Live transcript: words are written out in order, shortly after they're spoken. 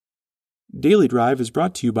Daily Drive is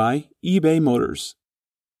brought to you by eBay Motors.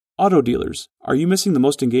 Auto dealers, are you missing the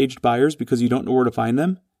most engaged buyers because you don't know where to find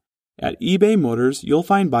them? At eBay Motors, you'll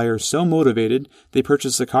find buyers so motivated they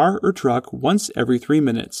purchase a car or truck once every 3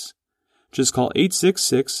 minutes. Just call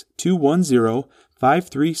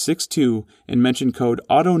 866-210-5362 and mention code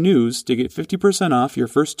AUTONEWS to get 50% off your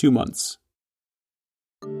first 2 months.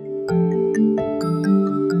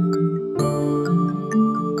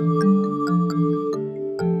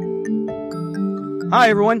 Hi,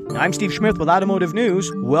 everyone. I'm Steve Smith with Automotive News.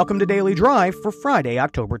 Welcome to Daily Drive for Friday,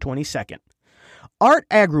 October 22nd. Art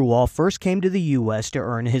Agrawal first came to the U.S. to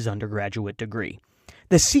earn his undergraduate degree.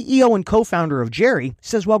 The CEO and co-founder of Jerry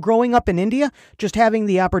says while growing up in India, just having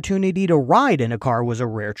the opportunity to ride in a car was a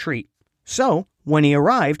rare treat. So, when he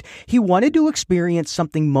arrived, he wanted to experience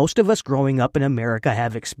something most of us growing up in America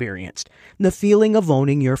have experienced, the feeling of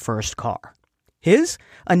owning your first car. His?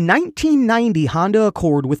 A 1990 Honda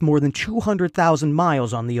Accord with more than 200,000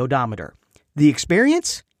 miles on the odometer. The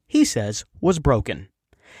experience, he says, was broken.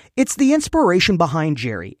 It's the inspiration behind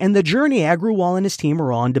Jerry and the journey Agrawal and his team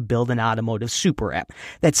are on to build an automotive super app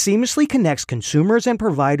that seamlessly connects consumers and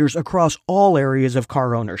providers across all areas of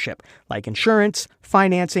car ownership, like insurance,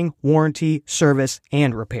 financing, warranty, service,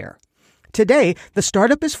 and repair. Today, the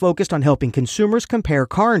startup is focused on helping consumers compare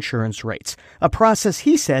car insurance rates, a process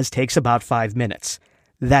he says takes about 5 minutes.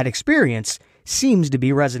 That experience seems to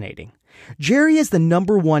be resonating. Jerry is the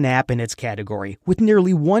number one app in its category, with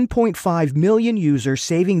nearly 1.5 million users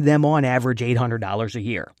saving them on average $800 a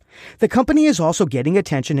year. The company is also getting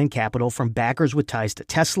attention and capital from backers with ties to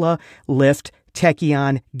Tesla, Lyft,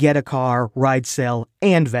 Tekion, Get a Car, RideSell,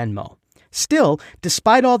 and Venmo. Still,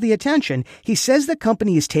 despite all the attention, he says the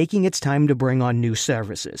company is taking its time to bring on new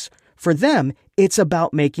services. For them, it's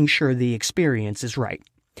about making sure the experience is right.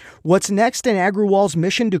 What's next in Agrawal's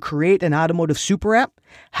mission to create an automotive super app?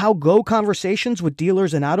 How go conversations with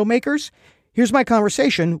dealers and automakers? Here's my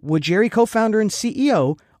conversation with Jerry co-founder and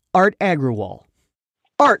CEO, Art Agrawal.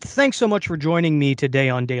 Art, thanks so much for joining me today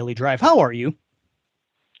on Daily Drive. How are you?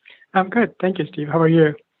 I'm good. Thank you, Steve. How are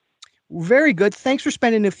you? Very good. Thanks for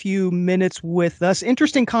spending a few minutes with us.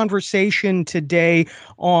 Interesting conversation today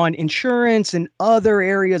on insurance and other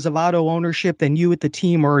areas of auto ownership than you at the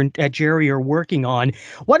team or at Jerry are working on.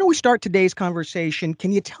 Why don't we start today's conversation?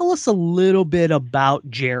 Can you tell us a little bit about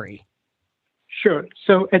Jerry? Sure.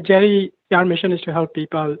 So at Jerry, our mission is to help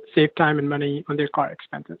people save time and money on their car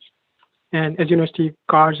expenses. And as you know, Steve,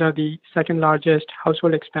 cars are the second largest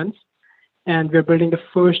household expense. And we're building the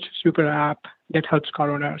first super app that helps car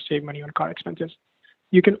owners save money on car expenses.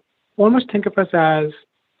 You can almost think of us as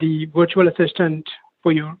the virtual assistant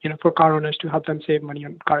for for car owners to help them save money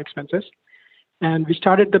on car expenses. And we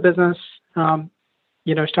started the business,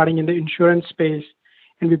 starting in the insurance space,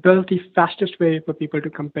 and we built the fastest way for people to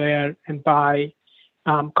compare and buy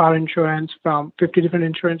car insurance from 50 different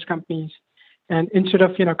insurance companies. And instead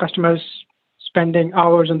of customers spending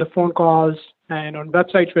hours on the phone calls and on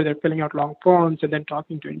websites where they're filling out long forms and then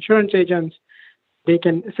talking to insurance agents, they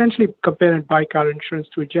can essentially compare and buy car insurance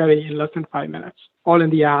through Jerry in less than 5 minutes, all in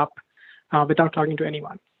the app without talking to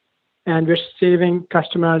anyone. And we're saving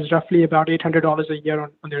customers roughly about $800 a year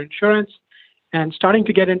on their insurance and starting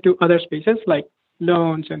to get into other spaces like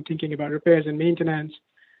loans and thinking about repairs and maintenance.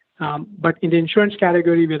 But in the insurance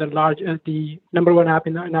category, we're the number one app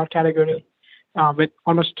in our category with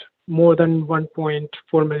almost more than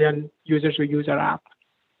 1.4 million users who use our app.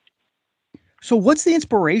 So what's the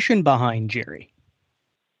inspiration behind Jerry?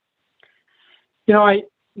 I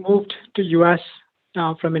moved to U.S.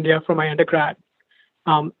 From India for my undergrad.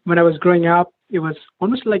 When I was growing up, it was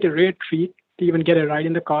almost like a rare treat to even get a ride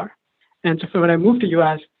in the car. And so when I moved to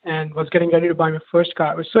U.S. and was getting ready to buy my first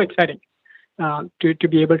car, it was so exciting to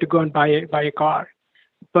be able to go and buy a car.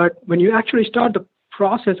 But when you actually start the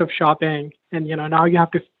process of shopping, and now you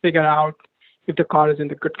have to figure out if the car is in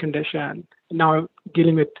the good condition. Now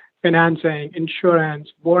dealing with financing,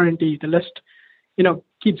 insurance, warranty, the list,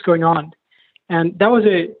 keeps going on. And that was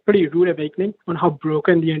a pretty rude awakening on how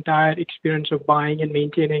broken the entire experience of buying and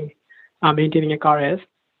maintaining a car is.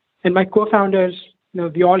 And my co-founders,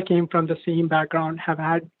 we all came from the same background, have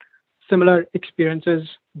had similar experiences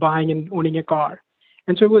buying and owning a car.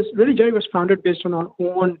 And so Jerry was founded based on our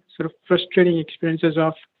own sort of frustrating experiences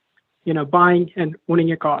of, buying and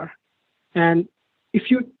owning a car. And if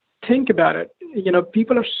you think about it,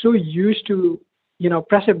 people are so used to,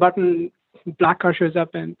 press a button, black car shows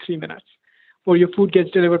up in 3 minutes, or your food gets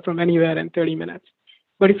delivered from anywhere in 30 minutes.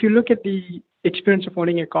 But if you look at the experience of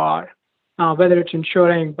owning a car, whether it's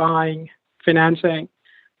insuring, buying, financing,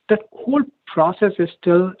 that whole process is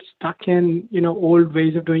still stuck in, old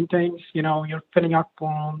ways of doing things. You're filling out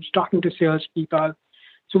forms, talking to salespeople.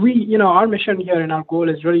 So our mission here and our goal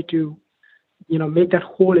is really to, make that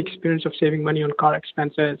whole experience of saving money on car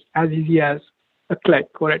expenses as easy as a click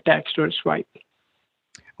or a text or a swipe.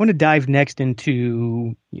 I want to dive next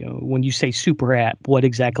into, when you say super app, what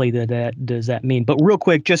exactly does that mean? But real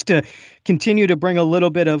quick, just to continue to bring a little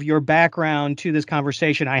bit of your background to this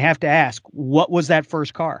conversation, I have to ask, what was that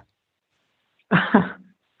first car?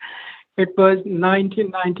 It was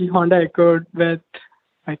 1990 Honda Accord with,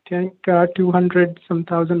 I think, 200 some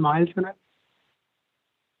thousand miles in it.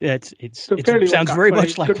 It sounds very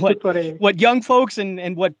much like what young folks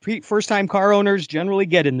and what first-time car owners generally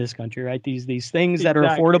get in this country, right? These things that are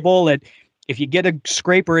affordable. That if you get a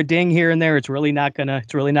scrape or a ding here and there, it's really not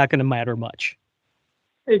gonna matter much.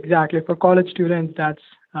 Exactly. For college students, that's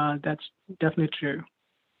definitely true.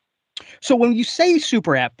 So when you say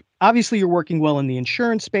super app, obviously you're working well in the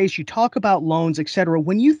insurance space. You talk about loans, et cetera.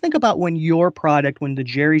 When you think about when the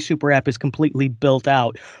Jerry super app is completely built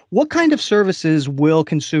out, what kind of services will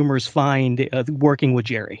consumers find working with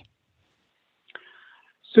Jerry?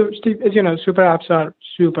 So, Steve, as you know, super apps are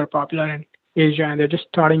super popular in Asia, and they're just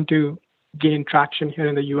starting to gain traction here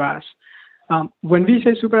in the US. When we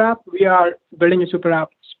say super app, we are building a super app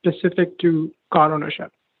specific to car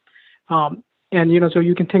ownership. So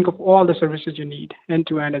you can think of all the services you need end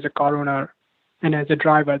to end as a car owner and as a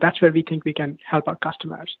driver. That's where we think we can help our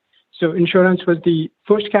customers. So insurance was the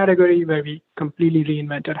first category where we completely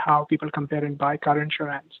reinvented how people compare and buy car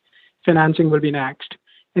insurance. Financing will be next.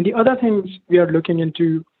 And the other things we are looking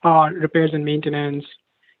into are repairs and maintenance,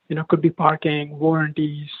 could be parking,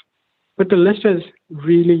 warranties. But the list is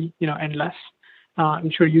really, endless.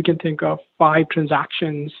 I'm sure you can think of 5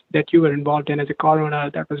 transactions that you were involved in as a car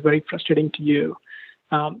owner that was very frustrating to you.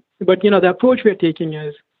 But the approach we're taking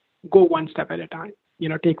is go one step at a time.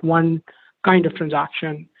 Take one kind of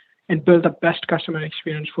transaction and build the best customer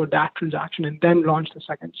experience for that transaction and then launch the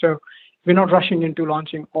second. So we're not rushing into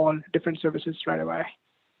launching all different services right away.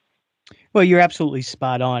 Well, you're absolutely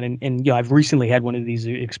spot on. And I've recently had one of these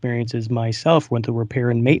experiences myself with the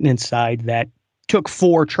repair and maintenance side that took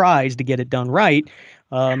 4 tries to get it done right.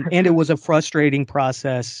 And it was a frustrating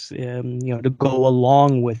process, to go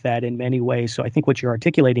along with that in many ways. So I think what you're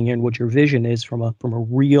articulating here and what your vision is from a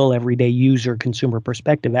real everyday user consumer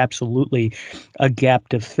perspective, absolutely a gap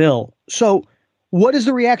to fill. So what has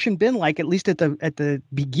the reaction been like, at least at the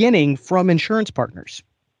beginning, from insurance partners?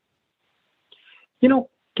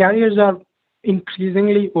 Carriers are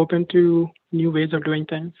increasingly open to new ways of doing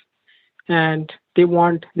things, and they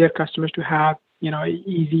want their customers to have, an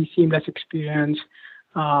easy, seamless experience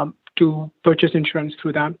to purchase insurance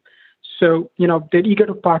through them. So, they're eager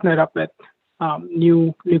to partner up with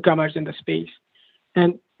newcomers in the space.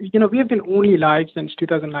 And, we have been only live since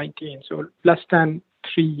 2019, so less than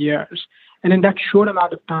 3 years. And in that short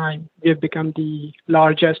amount of time, we have become the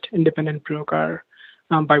largest independent broker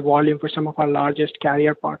by volume for some of our largest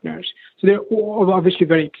carrier partners. So they're obviously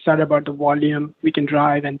very excited about the volume we can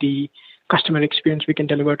drive and the customer experience we can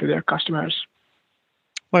deliver to their customers.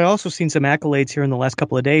 Well, I also seen some accolades here in the last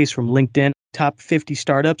couple of days from LinkedIn. Top 50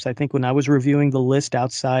 startups. I think when I was reviewing the list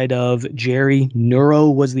outside of Jerry, Nuro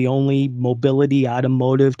was the only mobility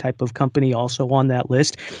automotive type of company also on that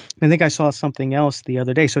list. I think I saw something else the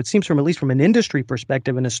other day. So it seems at least from an industry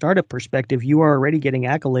perspective and a startup perspective, you are already getting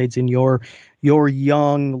accolades in your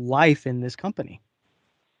young life in this company.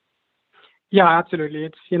 Yeah, absolutely.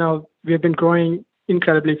 It's, we've been growing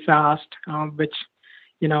incredibly fast, which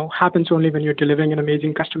happens only when you're delivering an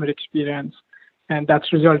amazing customer experience. And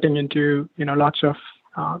that's resulting into, lots of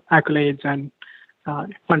accolades and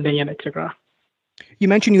funding and et cetera. You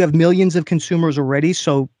mentioned you have millions of consumers already.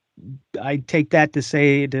 So I take that to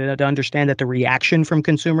say, to understand that the reaction from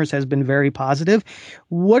consumers has been very positive.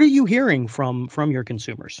 What are you hearing from your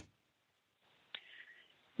consumers?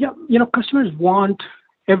 Yeah, customers want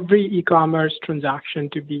every e-commerce transaction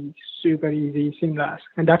to be super easy, seamless.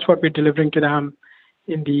 And that's what we're delivering to them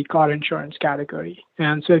in the car insurance category.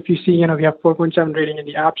 And so if you see, we have 4.7 rating in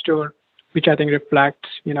the App Store, which I think reflects,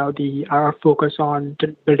 our focus on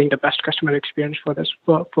building the best customer experience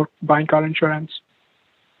for buying car insurance.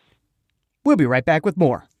 We'll be right back with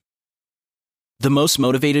more. The most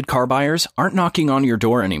motivated car buyers aren't knocking on your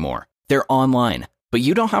door anymore. They're online, but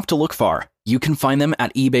you don't have to look far. You can find them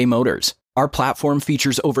at eBay Motors. Our platform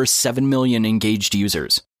features over 7 million engaged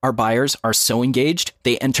users. Our buyers are so engaged,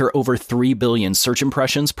 they enter over 3 billion search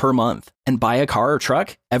impressions per month and buy a car or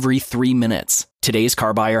truck every 3 minutes. Today's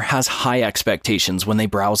car buyer has high expectations when they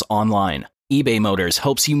browse online. eBay Motors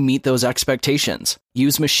helps you meet those expectations.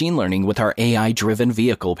 Use machine learning with our AI-driven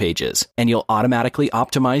vehicle pages, and you'll automatically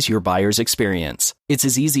optimize your buyer's experience. It's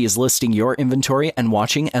as easy as listing your inventory and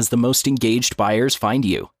watching as the most engaged buyers find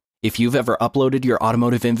you. If you've ever uploaded your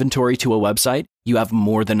automotive inventory to a website, you have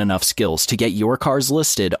more than enough skills to get your cars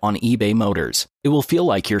listed on eBay Motors. It will feel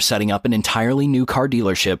like you're setting up an entirely new car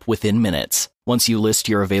dealership within minutes. Once you list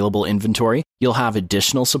your available inventory, you'll have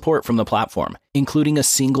additional support from the platform, including a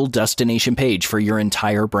single destination page for your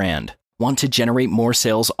entire brand. Want to generate more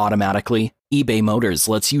sales automatically? eBay Motors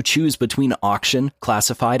lets you choose between auction,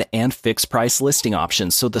 classified, and fixed price listing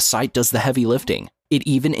options so the site does the heavy lifting. It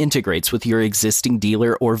even integrates with your existing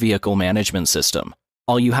dealer or vehicle management system.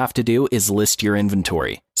 All you have to do is list your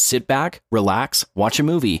inventory, sit back, relax, watch a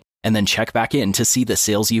movie, and then check back in to see the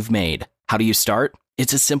sales you've made. How do you start?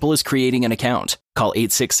 It's as simple as creating an account. Call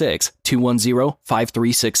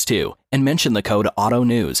 866-210-5362 and mention the code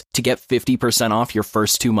AUTONEWS to get 50% off your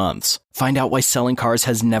first 2 months. Find out why selling cars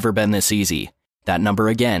has never been this easy. That number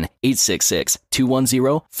again,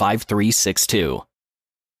 866-210-5362.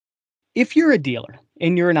 If you're a dealer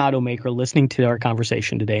and you're an automaker listening to our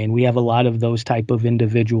conversation today, and we have a lot of those type of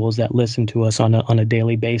individuals that listen to us on a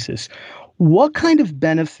daily basis, what kind of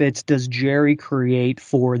benefits does Jerry create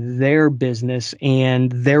for their business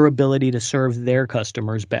and their ability to serve their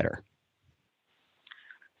customers better?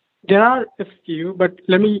 There are a few, but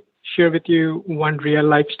let me share with you one real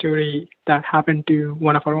life story that happened to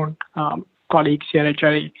one of our own colleagues here at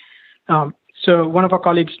Jerry. So one of our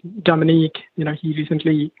colleagues, Dominique, he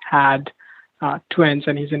recently had twins,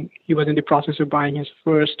 and he was in the process of buying his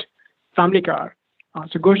first family car.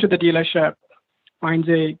 So goes to the dealership, finds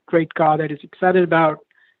a great car that he's excited about,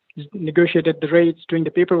 he's negotiated the rates, doing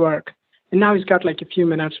the paperwork, and now he's got like a few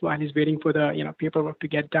minutes while he's waiting for the paperwork to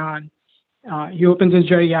get done. He opens his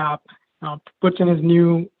Jerry app, puts in his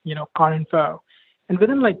new car info, and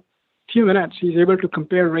within like few minutes he's able to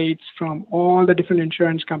compare rates from all the different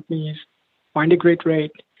insurance companies, find a great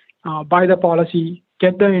rate, buy the policy,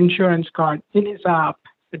 get the insurance card in his app,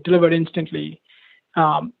 delivered instantly,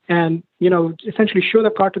 and essentially show the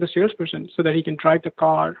car to the salesperson so that he can drive the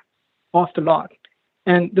car off the lot.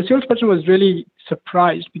 And the salesperson was really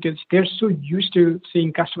surprised because they're so used to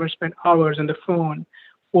seeing customers spend hours on the phone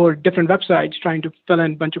or different websites trying to fill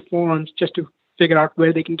in a bunch of forms just to figure out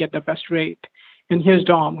where they can get the best rate. And here's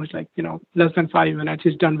Dom, who's like, less than 5 minutes,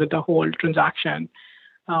 he's done with the whole transaction.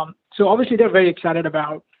 So obviously they're very excited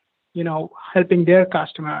about, helping their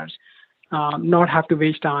customers not have to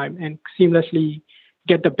waste time and seamlessly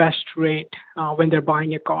get the best rate when they're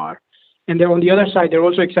buying a car. And they're on the other side, they're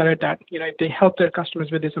also excited that, if they help their customers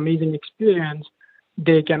with this amazing experience,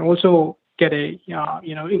 they can also get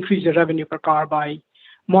increase their revenue per car by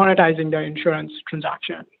monetizing their insurance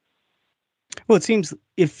transaction. Well, it seems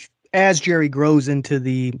as Jerry grows into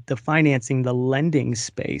the financing, the lending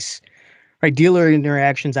space, right? Dealer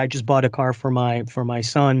interactions. I just bought a car for my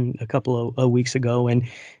son a couple of weeks ago, and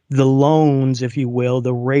the loans, if you will,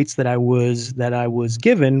 the rates that I was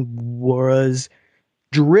given was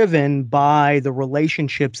driven by the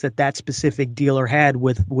relationships that specific dealer had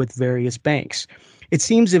with various banks. It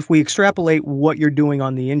seems if we extrapolate what you're doing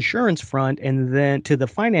on the insurance front and then to the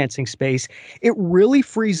financing space, it really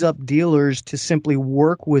frees up dealers to simply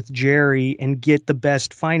work with Jerry and get the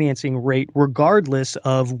best financing rate regardless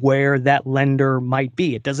of where that lender might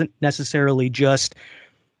be. It doesn't necessarily just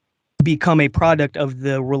become a product of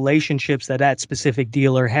the relationships that specific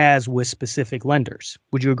dealer has with specific lenders.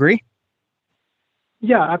 Would you agree?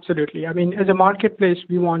 Yeah, absolutely. I mean, as a marketplace,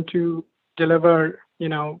 we want to deliver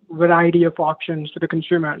variety of options to the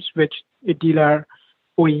consumers, which a dealer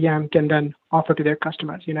OEM can then offer to their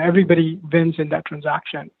customers. Everybody wins in that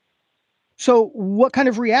transaction. So what kind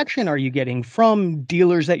of reaction are you getting from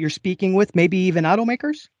dealers that you're speaking with, maybe even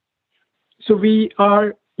automakers? So we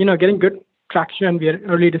are, getting good traction. We had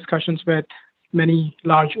early discussions with many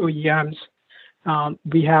large OEMs.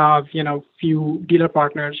 We have, few dealer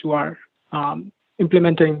partners who are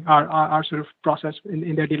implementing our sort of process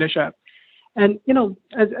in their dealership. And,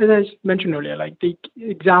 as I mentioned earlier, like the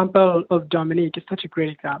example of Dominique is such a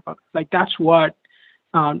great example. Like that's what,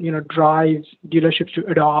 drives dealerships to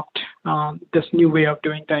adopt this new way of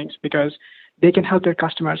doing things, because they can help their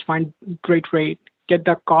customers find great rate, get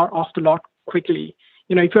the car off the lot quickly.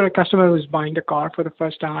 If you're a customer who's buying the car for the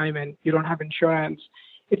first time and you don't have insurance,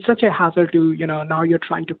 it's such a hassle to, now you're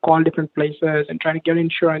trying to call different places and trying to get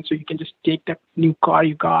insurance so you can just take that new car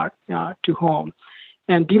you got to home.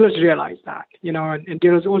 And dealers realize that, and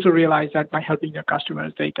dealers also realize that by helping their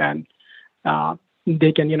customers, they can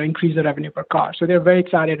increase the revenue per car. So they're very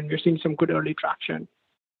excited, and we're seeing some good early traction.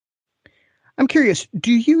 I'm curious,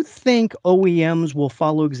 do you think OEMs will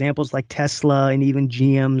follow examples like Tesla and even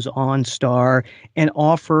GM's OnStar and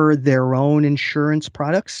offer their own insurance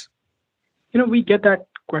products? We get that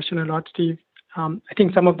question a lot, Steve. I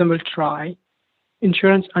think some of them will try.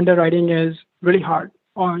 Insurance underwriting is really hard.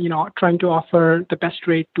 Trying to offer the best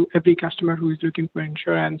rate to every customer who is looking for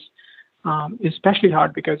insurance is especially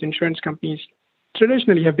hard because insurance companies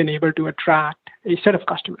traditionally have been able to attract a set of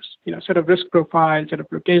customers, set of risk profiles, set of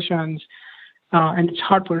locations, and it's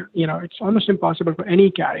hard it's almost impossible for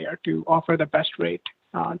any carrier to offer the best rate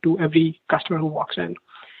to every customer who walks in.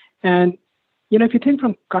 And, if you think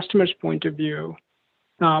from customers' point of view,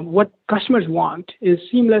 what customers want is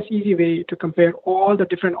seamless, easy way to compare all the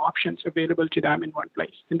different options available to them in one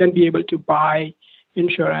place and then be able to buy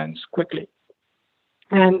insurance quickly.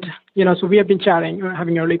 And, so we have been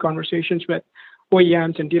having early conversations with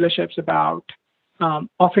OEMs and dealerships about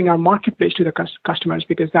offering our marketplace to the customers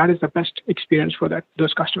because that is the best experience for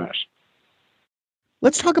those customers.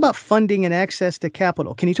 Let's talk about funding and access to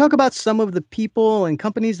capital. Can you talk about some of the people and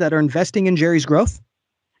companies that are investing in Jerry's growth?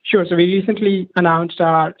 Sure. So we recently announced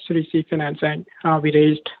our Series C financing. We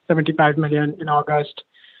raised $75 million in August.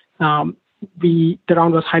 The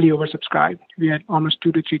round was highly oversubscribed. We had almost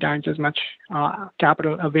 2 to 3 times as much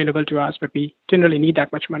capital available to us, but we didn't really need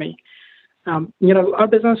that much money. Our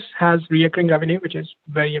business has recurring revenue, which is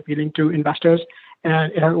very appealing to investors,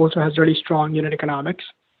 and it also has really strong unit economics.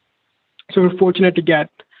 So we're fortunate to get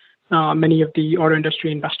many of the auto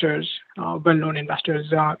industry investors, well-known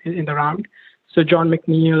investors in the round. So John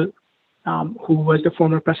McNeil, who was the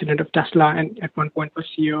former president of Tesla and at one point was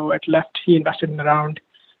CEO at Lyft, he invested in the round.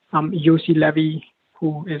 Yossi Levy,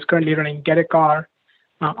 who is currently running Get a Car,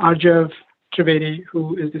 Arjav Trivedi,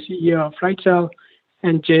 who is the CEO of Rightcell,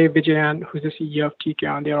 and Jay Vijayan, who's the CEO of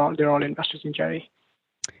Tikyon. They're all investors in Jerry.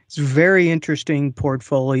 It's a very interesting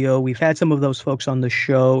portfolio. We've had some of those folks on the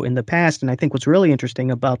show in the past, and I think what's really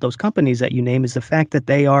interesting about those companies that you name is the fact that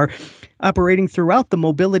they are operating throughout the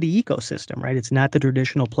mobility ecosystem, right? It's not the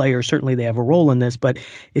traditional players. Certainly they have a role in this, but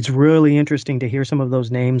it's really interesting to hear some of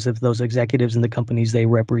those names of those executives and the companies they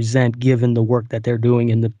represent, given the work that they're doing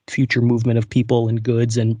in the future movement of people and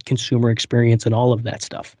goods and consumer experience and all of that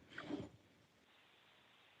stuff.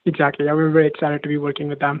 Exactly. Yeah, we're very excited to be working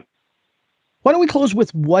with them. Why don't we close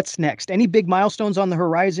with what's next? Any big milestones on the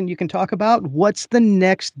horizon you can talk about? What's the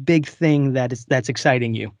next big thing that's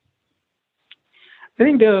exciting you? I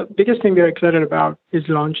think the biggest thing we're excited about is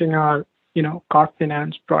launching our, car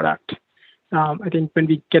finance product. I think when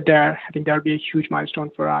we get there, I think that'll be a huge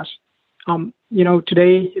milestone for us.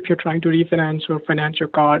 Today, if you're trying to refinance or finance your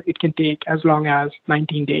car, it can take as long as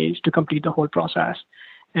 19 days to complete the whole process.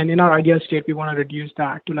 And in our ideal state, we want to reduce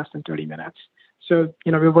that to less than 30 minutes. So,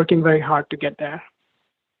 we're working very hard to get there.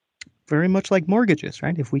 Very much like mortgages,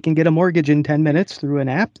 right? If we can get a mortgage in 10 minutes through an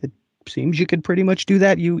app, it seems you could pretty much do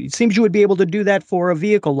that. It seems you would be able to do that for a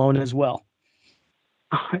vehicle loan as well.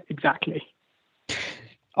 Exactly.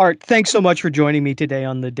 Art, thanks so much for joining me today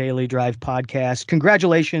on the Daily Drive podcast.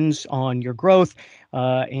 Congratulations on your growth,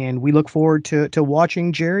 and we look forward to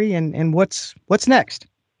watching Jerry and what's next.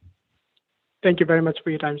 Thank you very much for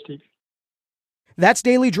your time, Steve. That's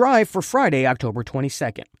Daily Drive for Friday, October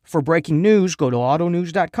 22nd. For breaking news, go to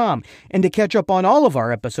autonews.com. And to catch up on all of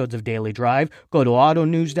our episodes of Daily Drive, go to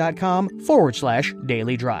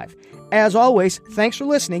autonews.com/Daily Drive. As always, thanks for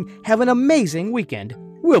listening. Have an amazing weekend.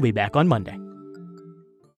 We'll be back on Monday.